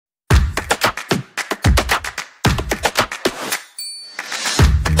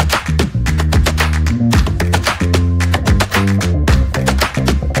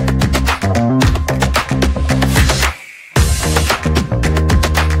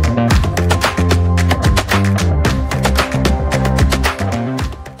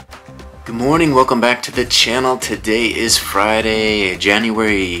morning, welcome back to the channel. Today is Friday,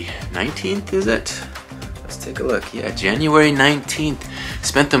 January 19th, is it? Let's take a look. Yeah, January 19th.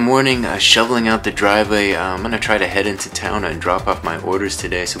 Spent the morning shoveling out the driveway. I'm gonna try to head into town and drop off my orders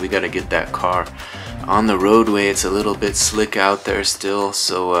today, so we gotta get that car on the roadway. It's a little bit slick out there still,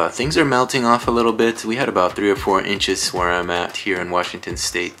 so things are melting off a little bit. We had about 3 or 4 inches where I'm at here in Washington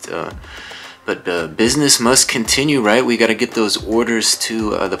State. But business must continue, right? We got to get those orders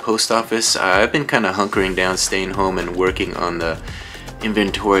to the post office. I've been kind of hunkering down, staying home and working on the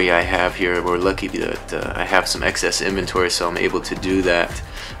inventory I have here. We're lucky that I have some excess inventory, so I'm able to do that.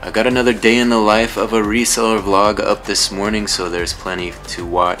 I got another day in the life of a reseller vlog up this morning, so there's plenty to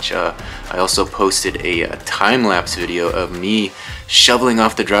watch. I also posted a time-lapse video of me shoveling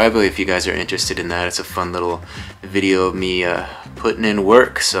off the driveway. If you guys are interested in that, it's a fun little video of me putting in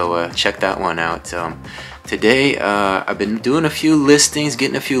work, so check that one out. Today I've been doing a few listings,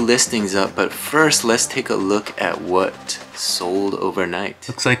 getting a few listings up, but first let's take a look at what sold overnight.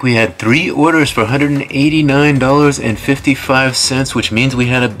 Looks like we had 3 orders for $189.55, which means we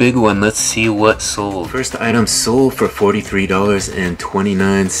had a big one. Let's see what sold. First item sold for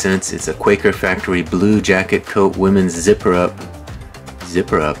 $43.29. It's a Quaker Factory blue jacket coat women's zipper up,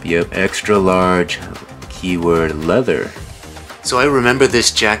 yep, extra large, keyword leather. So I remember this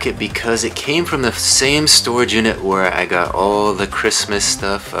jacket because it came from the same storage unit where I got all the Christmas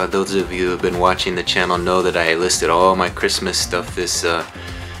stuff. Those of you who have been watching the channel know that I listed all my Christmas stuff this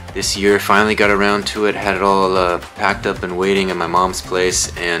year. Finally got around to it, had it all packed up and waiting at my mom's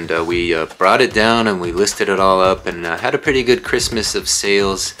place, and we brought it down and we listed it all up and had a pretty good Christmas of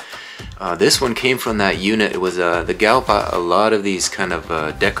sales. This one came from that unit. It was the gal bought a lot of these kind of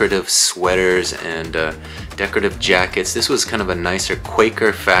decorative sweaters and decorative jackets. This was kind of a nicer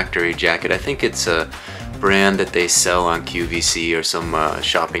Quaker Factory jacket. I think it's a brand that they sell on QVC or some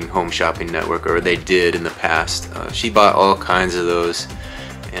home shopping network, or they did in the past. She bought all kinds of those,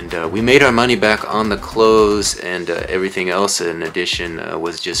 and we made our money back on the clothes, and everything else in addition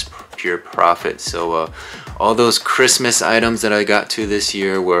was just pure profit. So all those Christmas items that I got to this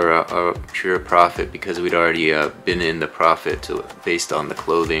year were a pure profit because we'd already been in the profit based on the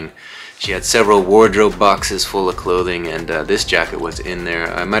clothing. She had several wardrobe boxes full of clothing, and this jacket was in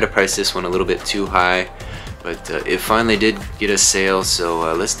there. I might have priced this one a little bit too high, but it finally did get a sale,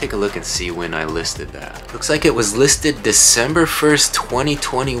 so let's take a look and see when I listed that. Looks like it was listed December 1st,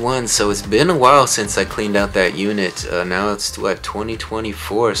 2021, so it's been a while since I cleaned out that unit. Now it's what,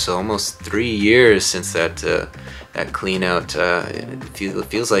 2024, so almost 3 years since that clean out. It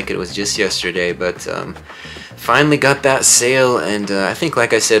feels like it was just yesterday, but finally got that sale, and I think,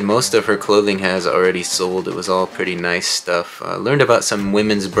 like I said, most of her clothing has already sold. It was all pretty nice stuff. Learned about some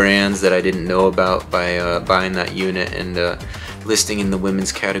women's brands that I didn't know about by buying that unit and listing in the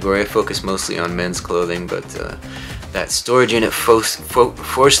women's category. I focus mostly on men's clothing, but that storage unit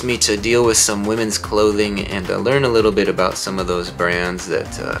forced me to deal with some women's clothing and learn a little bit about some of those brands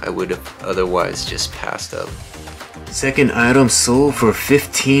that I would have otherwise just passed up. Second item sold for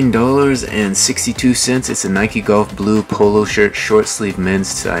 $15.62. It's a Nike Golf blue polo shirt, short sleeve, men's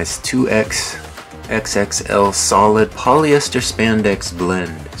size 2X XXL solid polyester spandex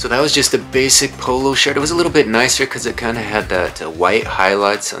blend. So that was just a basic polo shirt. It was a little bit nicer because it kind of had that white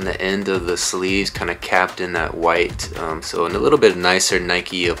highlights on the end of the sleeves, kind of capped in that white. So a little bit nicer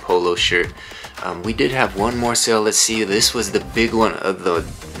Nike polo shirt. We did have one more sale. Let's see, this was the big one of the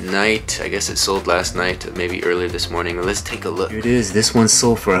night. I guess it sold last night, maybe earlier this morning. Let's take a look. Here it is. This one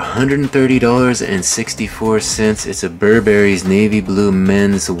sold for $130.64. It's a Burberry's navy blue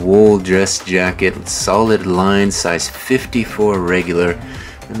men's wool dress jacket, solid line, size 54 regular.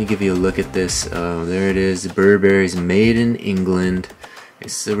 Let me give you a look at this. There it is, Burberry's, made in England.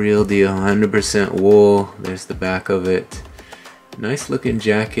 It's the real deal, 100% wool. There's the back of it. Nice looking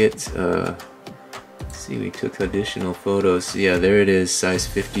jacket. See, we took additional photos. Yeah, there it is, size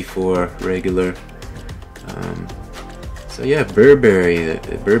 54 regular. So yeah, Burberry,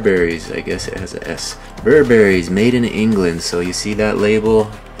 Burberry's, I guess it has a S. Burberry's, made in England. So you see that label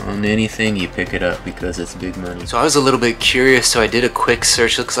on anything, you pick it up because it's big money. So I was a little bit curious, so I did a quick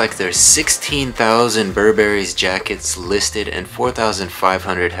search. Looks like there's 16,000 Burberry's jackets listed and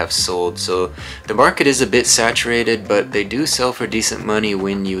 4,500 have sold. So the market is a bit saturated, but they do sell for decent money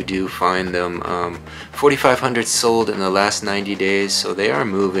when you do find them. 4,500 sold in the last 90 days, so they are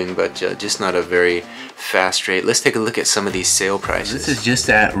moving, but just not a very fast rate. Let's take a look at some of these sale prices. This is just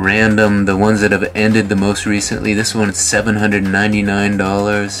at random, the ones that have ended the most recently. This one is $799,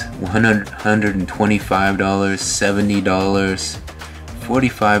 $125, $70,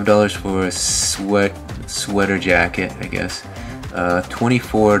 $45 for a sweater jacket, I guess.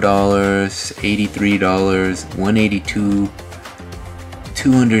 $24, $83, $182,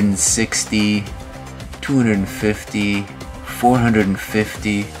 $260, $250,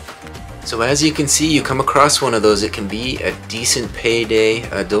 $450. So as you can see, you come across one of those, it can be a decent payday.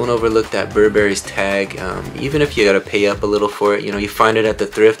 Don't overlook that Burberry's tag. Even if you gotta pay up a little for it, you know, you find it at the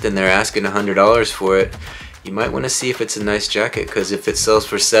thrift and they're asking $100 for it, you might want to see if it's a nice jacket, because if it sells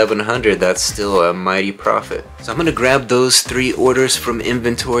for $700, that's still a mighty profit. So I'm gonna grab those 3 orders from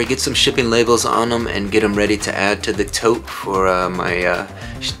inventory, get some shipping labels on them, and get them ready to add to the tote for my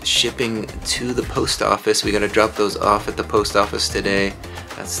shipping to the post office. We gotta drop those off at the post office today.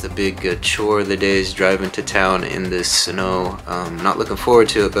 That's the big chore of the day, is driving to town in this snow. Not looking forward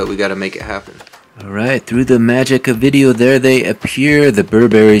to it, but we gotta make it happen. Alright, through the magic of video, there they appear. The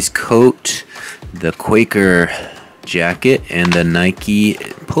Burberry's coat, the Quaker jacket, and the Nike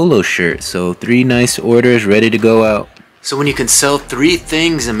polo shirt. So 3 nice orders ready to go out. So when you can sell 3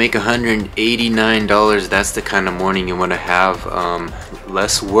 things and make $189, that's the kind of morning you want to have.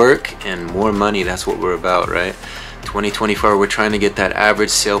 Less work and more money, that's what we're about, right? 2024, we're trying to get that average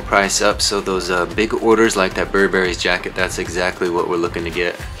sale price up, so those big orders like that Burberry's jacket, that's exactly what we're looking to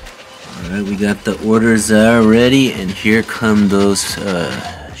get. Alright, we got the orders ready, and here come those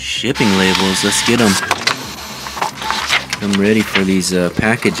shipping labels. Let's get them. I'm ready for these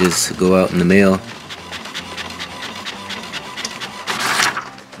packages to go out in the mail.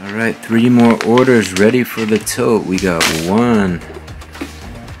 Alright, 3 more orders ready for the tote. We got 1.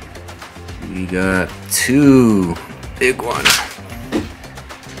 We got 2. Big one.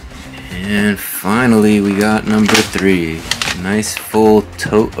 And finally we got number 3. Nice full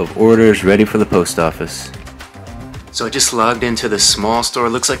tote of orders ready for the post office. So I just logged into the small store.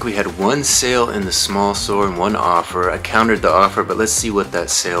 Looks like we had 1 sale in the small store and 1 offer. I countered the offer, but let's see what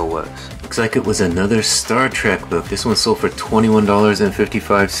that sale was. Looks like it was another Star Trek book. This one sold for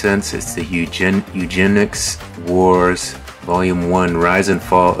 $21.55. It's the Eugenics Wars Volume 1, Rise and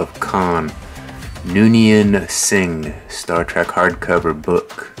Fall of Khan. Noonien Singh Star Trek hardcover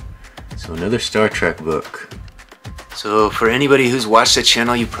book. So another Star Trek book. So for anybody who's watched the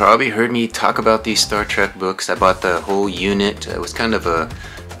channel, you probably heard me talk about these Star Trek books. I bought the whole unit. It was kind of a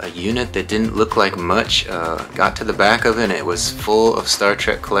unit that didn't look like much. Got to the back of it and it was full of Star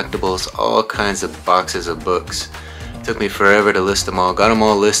Trek collectibles, all kinds of boxes of books. Took me forever to list them all. Got them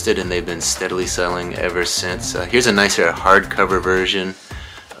all listed and they've been steadily selling ever since. Here's a nicer hardcover version.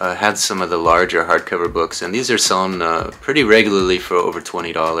 Had some of the larger hardcover books, and these are selling pretty regularly for over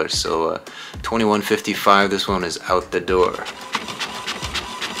 $20. So $21.55. This one is out the door.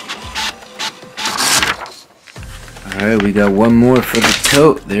 Alright, we got 1 more for the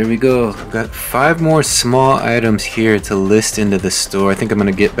tote. There we go. I've got 5 more small items here to list into the store. I think I'm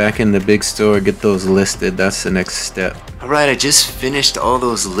going to get back in the big store, get those listed. That's the next step. Alright, I just finished all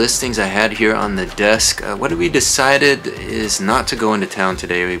those listings I had here on the desk. What we decided is not to go into town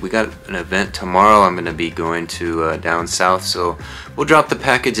today. We got an event tomorrow. I'm going to be going to down south, so we'll drop the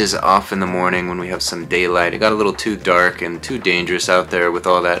packages off in the morning when we have some daylight. It got a little too dark and too dangerous out there with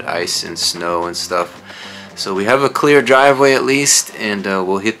all that ice and snow and stuff. So we have a clear driveway at least, and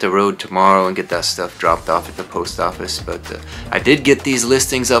we'll hit the road tomorrow and get that stuff dropped off at the post office. But I did get these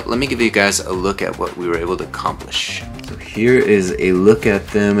listings up. Let me give you guys a look at what we were able to accomplish. So here is a look at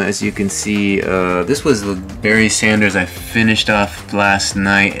them. As you can see, this was the Barry Sanders I finished off last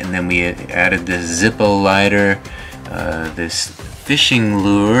night, and then we added this Zippo lighter, this fishing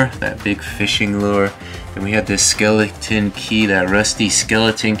lure, that big fishing lure. Then we had this skeleton key, that rusty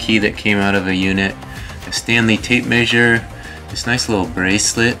skeleton key that came out of a unit. A Stanley tape measure, this nice little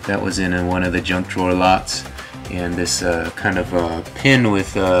bracelet that was in one of the junk drawer lots, and this kind of pin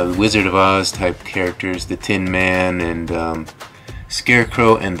with Wizard of Oz type characters, the Tin Man and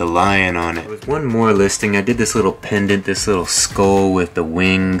Scarecrow and the Lion on it. With 1 more listing, I did this little pendant, this little skull with the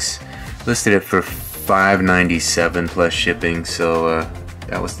wings. Listed it for $5.97 plus shipping, so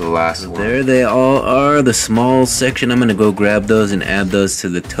that was the last one. There they all are, the small section. I'm gonna go grab those and add those to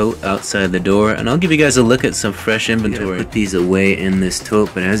the tote outside the door, and I'll give you guys a look at some fresh inventory. Put these away in this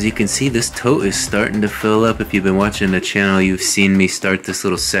tote, but as you can see, this tote is starting to fill up. If you've been watching the channel, you've seen me start this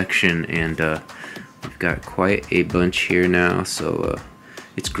little section, and we've got quite a bunch here now, so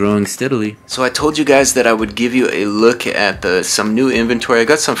it's growing steadily. So I told you guys that I would give you a look at some new inventory. I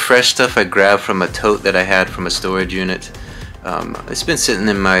got some fresh stuff I grabbed from a tote that I had from a storage unit. It's been sitting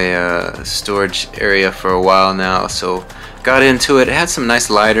in my storage area for a while now, so got into it. It had some nice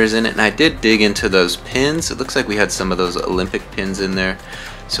lighters in it, and I did dig into those pins. It looks like we had some of those Olympic pins in there.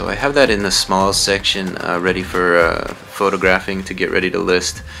 So I have that in the small section ready for photographing to get ready to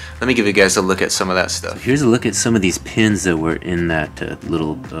list. Let me give you guys a look at some of that stuff. So here's a look at some of these pins that were in that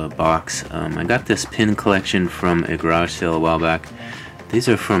little box. I got this pin collection from a garage sale a while back. These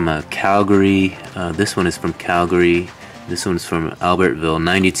are from Calgary. This one is from Calgary. This one's from Albertville,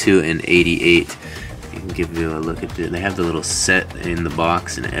 92 and 88. You can give you a look at it. They have the little set in the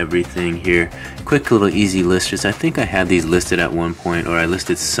box and everything here. Quick little easy listers. I think I had these listed at one point, or I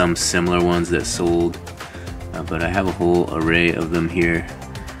listed some similar ones that sold. But I have a whole array of them here.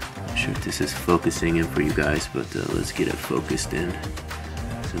 Not sure if this is focusing in for you guys, but let's get it focused in.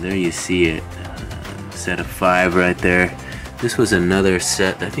 So there you see it. Set of 5 right there. This was another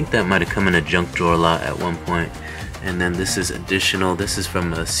set. I think that might have come in a junk drawer lot at one point. And then this is additional. This is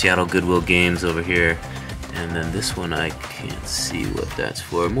from Seattle Goodwill Games over here. And then this one I can't see what that's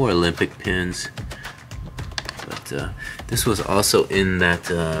for. More Olympic pins. But this was also in that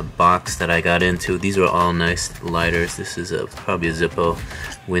box that I got into. These are all nice lighters. This is probably a Zippo.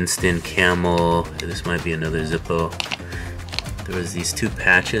 Winston Camel. This might be another Zippo. There was these 2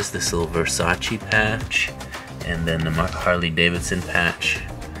 patches. This little Versace patch. And then the Harley Davidson patch.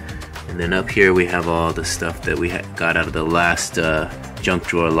 And then up here we have all the stuff that we got out of the last junk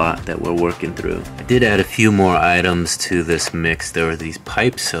drawer lot that we're working through. I did add a few more items to this mix. There were these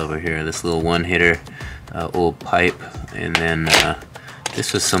pipes over here, this little one-hitter old pipe, and then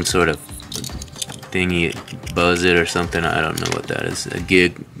this was some sort of thingy, buzz it or something. I don't know what that is. A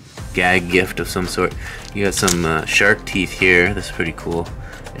gag gift of some sort. You got some shark teeth here. That's pretty cool.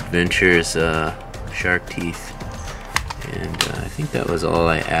 Adventures shark teeth. And I think that was all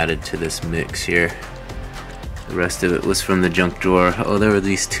I added to this mix here. The rest of it was from the junk drawer. Oh, there were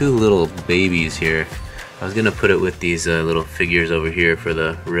these 2 little babies here. I was gonna put it with these little figures over here for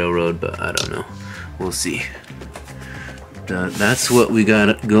the railroad, but I don't know. We'll see. That's what we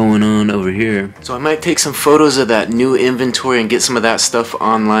got going on over here. So I might take some photos of that new inventory and get some of that stuff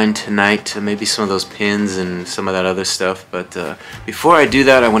online tonight. Maybe some of those pins and some of that other stuff. But before I do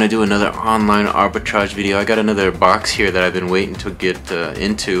that, I want to do another online arbitrage video. I got another box here that I've been waiting to get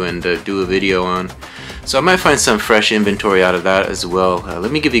into and do a video on. So I might find some fresh inventory out of that as well.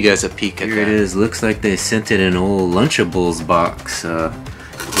 Let me give you guys a peek at that. Here it is. Looks like they sent it in an old Lunchables box.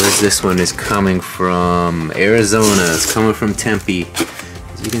 Where's this one is coming from? Arizona. It's coming from Tempe.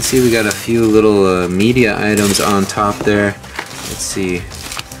 As you can see, we got a few little media items on top there. Let's see.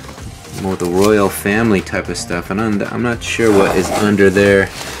 More the royal family type of stuff. And I'm not sure what is under there.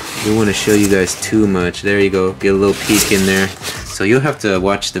 I don't want to show you guys too much. There you go. Get a little peek in there. So you'll have to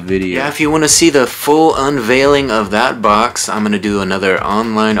watch the video. Yeah, if you want to see the full unveiling of that box, I'm going to do another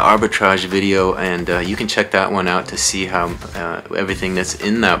online arbitrage video, and you can check that one out to see how everything that's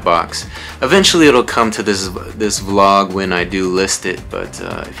in that box. Eventually it'll come to this vlog when I do list it, but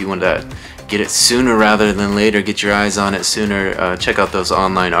if you want to get it sooner rather than later, get your eyes on it sooner, check out those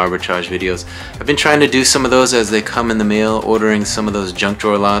online arbitrage videos. I've been trying to do some of those as they come in the mail, ordering some of those junk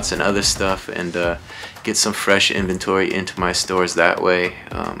drawer lots and other stuff, and get some fresh inventory into my stores that way.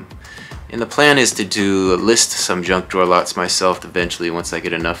 And the plan is to list some junk drawer lots myself eventually once I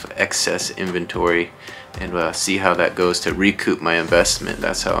get enough excess inventory, and see how that goes to recoup my investment.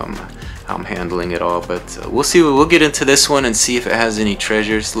 That's how I'm handling it all. But we'll see. We'll get into this one and see if it has any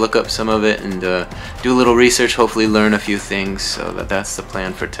treasures, look up some of it, and do a little research, hopefully learn a few things. So that's the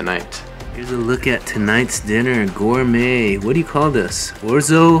plan for tonight. Here's a look at tonight's dinner. Gourmet. What do you call this?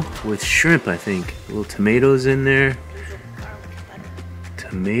 Orzo with shrimp, I think. Little tomatoes in there.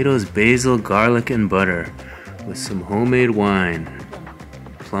 Tomatoes, basil, garlic, and butter. With some homemade wine.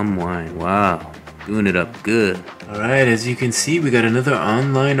 Plum wine. Wow. Doing it up good. Alright, as you can see, we got another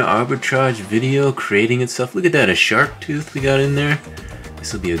online arbitrage video creating itself. Look at that, a shark tooth we got in there.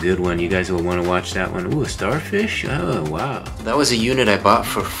 This will be a good one. You guys will want to watch that one. Ooh, a starfish? Oh, wow. That was a unit I bought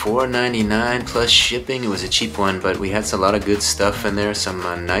for $4.99 plus shipping. It was a cheap one, but we had a lot of good stuff in there. Some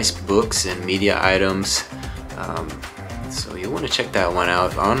nice books and media items. So you'll want to check that one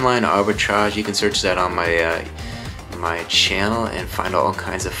out. Online arbitrage. You can search that on my channel and find all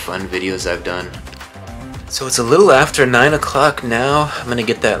kinds of fun videos I've done. So it's a little after 9 o'clock now. I'm gonna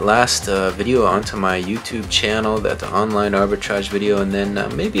get that last video onto my YouTube channel, that online arbitrage video, and then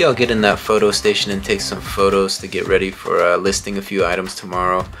maybe I'll get in that photo station and take some photos to get ready for listing a few items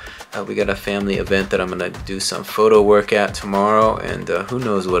tomorrow. We got a family event that I'm gonna do some photo work at tomorrow, and who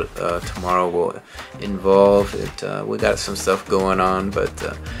knows what tomorrow will involve. We got some stuff going on,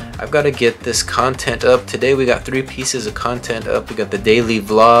 but I've got to get this content up. Today we got 3 pieces of content up. We got the daily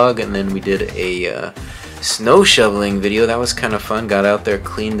vlog, and then we did a snow shoveling video. That was kind of fun. Got out there,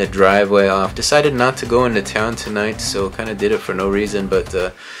 cleaned the driveway off. Decided not to go into town tonight, so kind of did it for no reason, but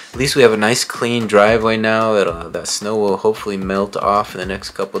at least we have a nice clean driveway now. That snow will hopefully melt off in the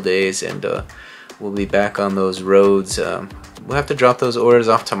next couple days, and we'll be back on those roads. We'll have to drop those orders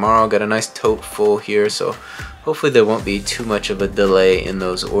off tomorrow. Got a nice tote full here, so hopefully there won't be too much of a delay in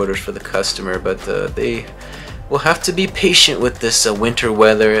those orders for the customer, but they will have to be patient with this winter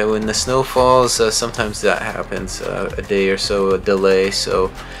weather. When the snow falls, sometimes that happens, a day or so a delay.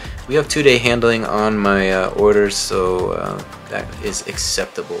 So we have 2-day handling on my orders, so that is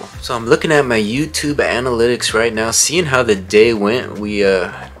acceptable. So I'm looking at my YouTube analytics right now, seeing how the day went. We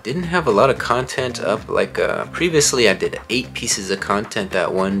didn't have a lot of content up. Like previously I did 8 pieces of content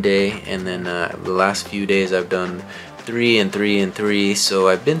that one day, and then the last few days I've done 3 and 3 and 3, so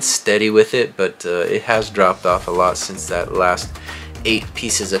I've been steady with it, but it has dropped off a lot since that last 8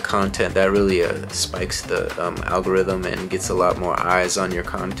 pieces of content. That really spikes the algorithm and gets a lot more eyes on your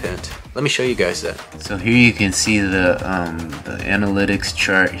content. Let me show you guys that. So here you can see the analytics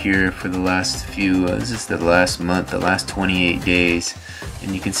chart here for the last few, this is the last month, the last 28 days.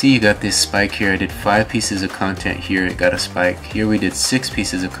 And you can see you got this spike here. I did 5 pieces of content here, it got a spike. Here we did 6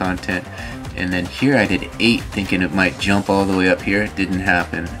 pieces of content. And then here I did 8, thinking it might jump all the way up here. It didn't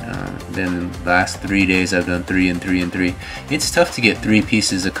happen. Then the last 3 days I've done 3 and 3 and 3. It's tough to get 3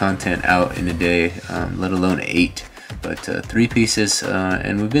 pieces of content out in a day, let alone 8. But 3 pieces,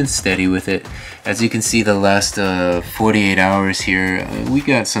 and we've been steady with it. As you can see, the last 48 hours here, we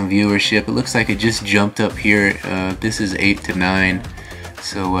got some viewership. It looks like it just jumped up here. This is 8 to 9.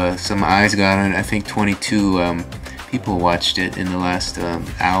 So some eyes got on it. I think 22 people watched it in the last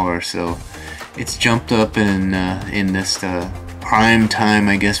hour or so. It's jumped up in this prime time,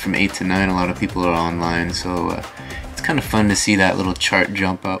 I guess, from 8 to 9. A lot of people are online, so it's kind of fun to see that little chart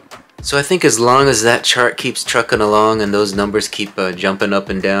jump up. So I think as long as that chart keeps trucking along and those numbers keep jumping up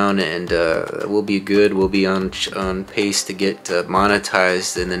and down, and we'll be good. We'll be on pace to get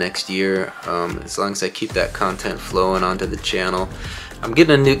monetized in the next year, as long as I keep that content flowing onto the channel. I'm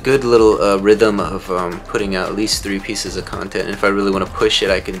getting a good little rhythm of putting out at least 3 pieces of content, and if I really want to push it,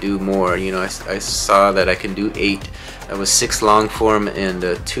 I can do more. You know, I saw that I can do 8. That was 6 long form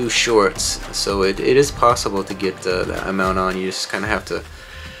and 2 shorts, so it is possible to get that amount on. You just kind of have to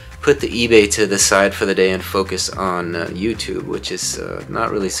put the eBay to the side for the day and focus on YouTube, which is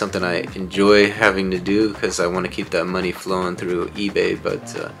not really something I enjoy having to do, because I want to keep that money flowing through eBay.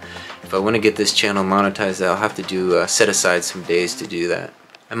 But if I want to get this channel monetized, I'll have to do set aside some days to do that.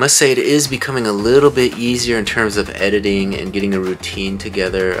 I must say it is becoming a little bit easier in terms of editing and getting a routine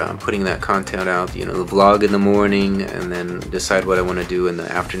together, putting that content out, you know, the vlog in the morning, and then decide what I want to do in the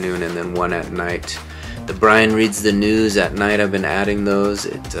afternoon, and then one at night. The Brian reads the news at night, I've been adding those.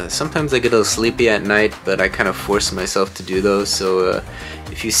 Sometimes I get a little sleepy at night, but I kind of force myself to do those. So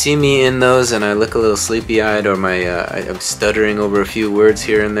if you see me in those and I look a little sleepy-eyed, or I'm stuttering over a few words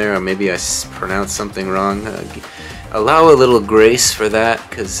here and there, or maybe I pronounce something wrong, allow a little grace for that,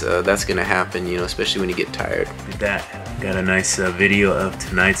 because that's going to happen, you know, especially when you get tired. Look at that. Got a nice video of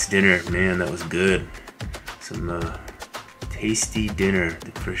tonight's dinner. Man, that was good. Some tasty dinner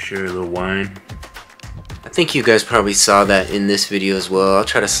for sure. A little wine. I think you guys probably saw that in this video as well. I'll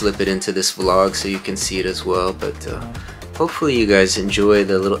try to slip it into this vlog so you can see it as well, but hopefully you guys enjoy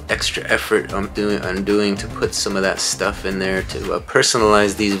the little extra effort I'm doing to put some of that stuff in there, to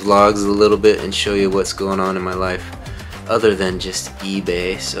personalize these vlogs a little bit and show you what's going on in my life other than just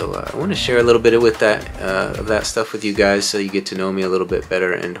eBay. So I want to share a little bit of that stuff with you guys, so you get to know me a little bit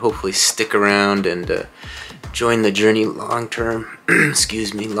better, and hopefully stick around and join the journey long term.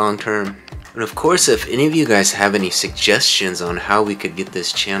 Excuse me, long term. And of course, if any of you guys have any suggestions on how we could get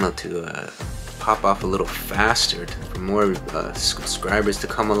this channel to pop off a little faster, for more subscribers to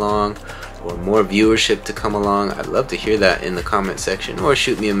come along, or more viewership to come along, I'd love to hear that in the comment section, or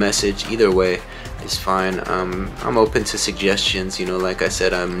shoot me a message. Either way is fine. I'm open to suggestions. You know, like I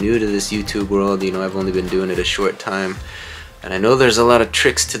said, I'm new to this YouTube world. You know, I've only been doing it a short time, and I know there's a lot of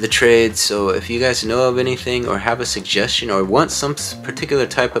tricks to the trade. So if you guys know of anything, or have a suggestion, or want some particular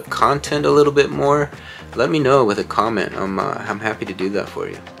type of content a little bit more, let me know with a comment. I'm happy to do that for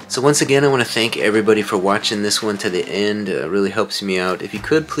you. So once again, I want to thank everybody for watching this one to the end. It really helps me out. If you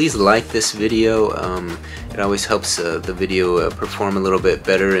could, please like this video. It always helps the video perform a little bit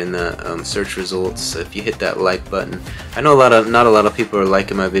better in the search results. If you hit that like button, I know not a lot of people are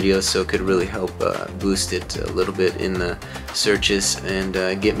liking my videos, so it could really help boost it a little bit in the searches, and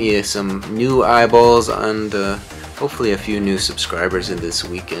get me some new eyeballs, and hopefully a few new subscribers in this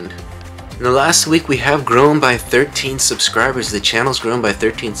weekend. In the last week we have grown by 13 subscribers. The channel's grown by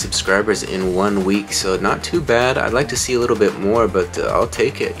 13 subscribers in 1 week, so not too bad. I'd like to see a little bit more, but I'll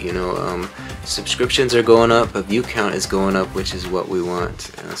take it, you know. Subscriptions are going up, a view count is going up, which is what we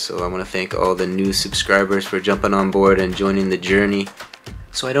want. So I want to thank all the new subscribers for jumping on board and joining the journey.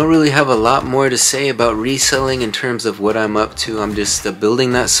 So I don't really have a lot more to say about reselling in terms of what I'm up to. I'm just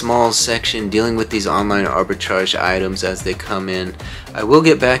building that small section, dealing with these online arbitrage items as they come in. I will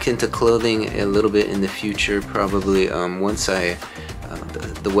get back into clothing a little bit in the future, probably once the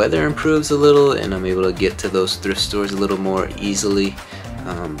weather improves a little and I'm able to get to those thrift stores a little more easily.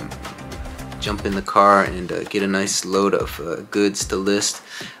 Jump in the car and get a nice load of goods to list.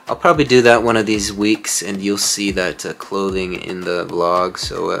 I'll probably do that one of these weeks and you'll see that clothing in the vlog,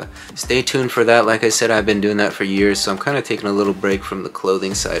 so stay tuned for that. Like I said, I've been doing that for years, so I'm kind of taking a little break from the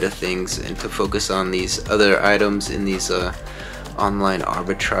clothing side of things and to focus on these other items in these online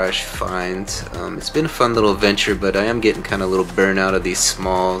arbitrage finds. It's been a fun little venture, but I am getting kind of a little burnout of these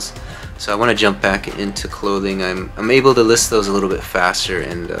smalls. So I want to jump back into clothing. I'm able to list those a little bit faster,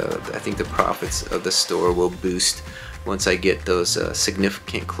 and I think the profits of the store will boost once I get those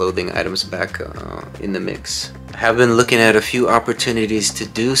significant clothing items back in the mix. I have been looking at a few opportunities to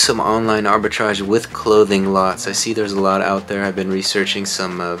do some online arbitrage with clothing lots. I see there's a lot out there. I've been researching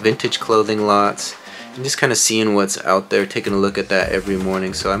some vintage clothing lots and just kind of seeing what's out there, taking a look at that every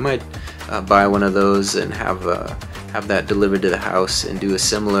morning. So I might buy one of those and have that delivered to the house and do a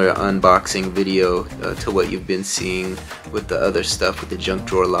similar unboxing video to what you've been seeing with the other stuff, with the junk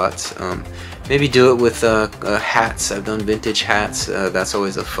drawer lots. Maybe do it with hats. I've done vintage hats. That's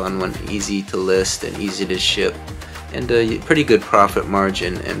always a fun one, easy to list and easy to ship, and a pretty good profit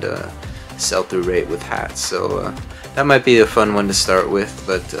margin and sell-through rate with hats. So that might be a fun one to start with,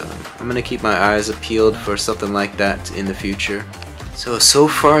 but I'm gonna keep my eyes peeled for something like that in the future. So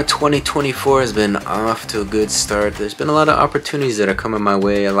far 2024 has been off to a good start. There's been a lot of opportunities that are coming my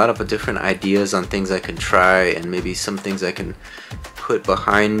way, a lot of different ideas on things I can try, and maybe some things I can put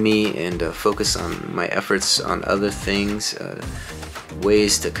behind me and focus on my efforts on other things,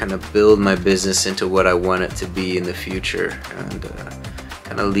 ways to kind of build my business into what I want it to be in the future, and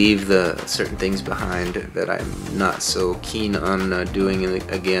kind of leave the certain things behind that I'm not so keen on doing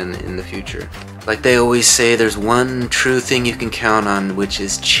again in the future. Like they always say, there's one true thing you can count on, which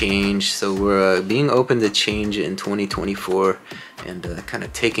is change. So we're being open to change in 2024 and kind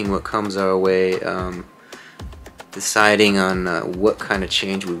of taking what comes our way, deciding on what kind of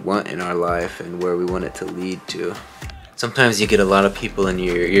change we want in our life and where we want it to lead to. Sometimes you get a lot of people in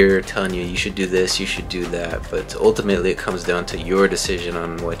your ear telling you should do this, you should do that, but ultimately it comes down to your decision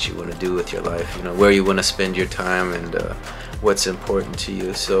on what you want to do with your life, you know, where you want to spend your time and what's important to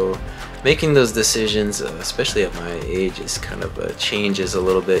you. So making those decisions, especially at my age, is kind of changes a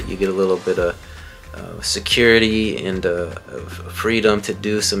little bit. You get a little bit of security and freedom to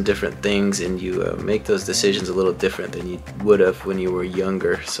do some different things, and you make those decisions a little different than you would have when you were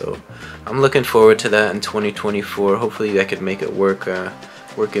younger. So I'm looking forward to that in 2024. Hopefully I could make it work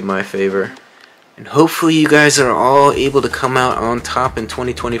in my favor, and hopefully you guys are all able to come out on top in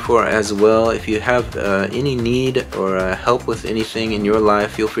 2024 as well. If you have any need or help with anything in your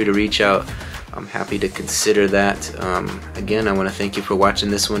life, feel free to reach out. I'm happy to consider that. Again, I want to thank you for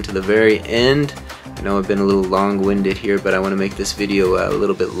watching this one to the very end. I know I've been a little long-winded here, but I want to make this video a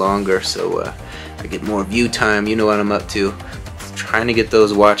little bit longer so I get more view time. You know what I'm up to. Trying to get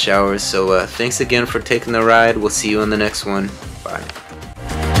those watch hours. So thanks again for taking the ride. We'll see you on the next one. Bye.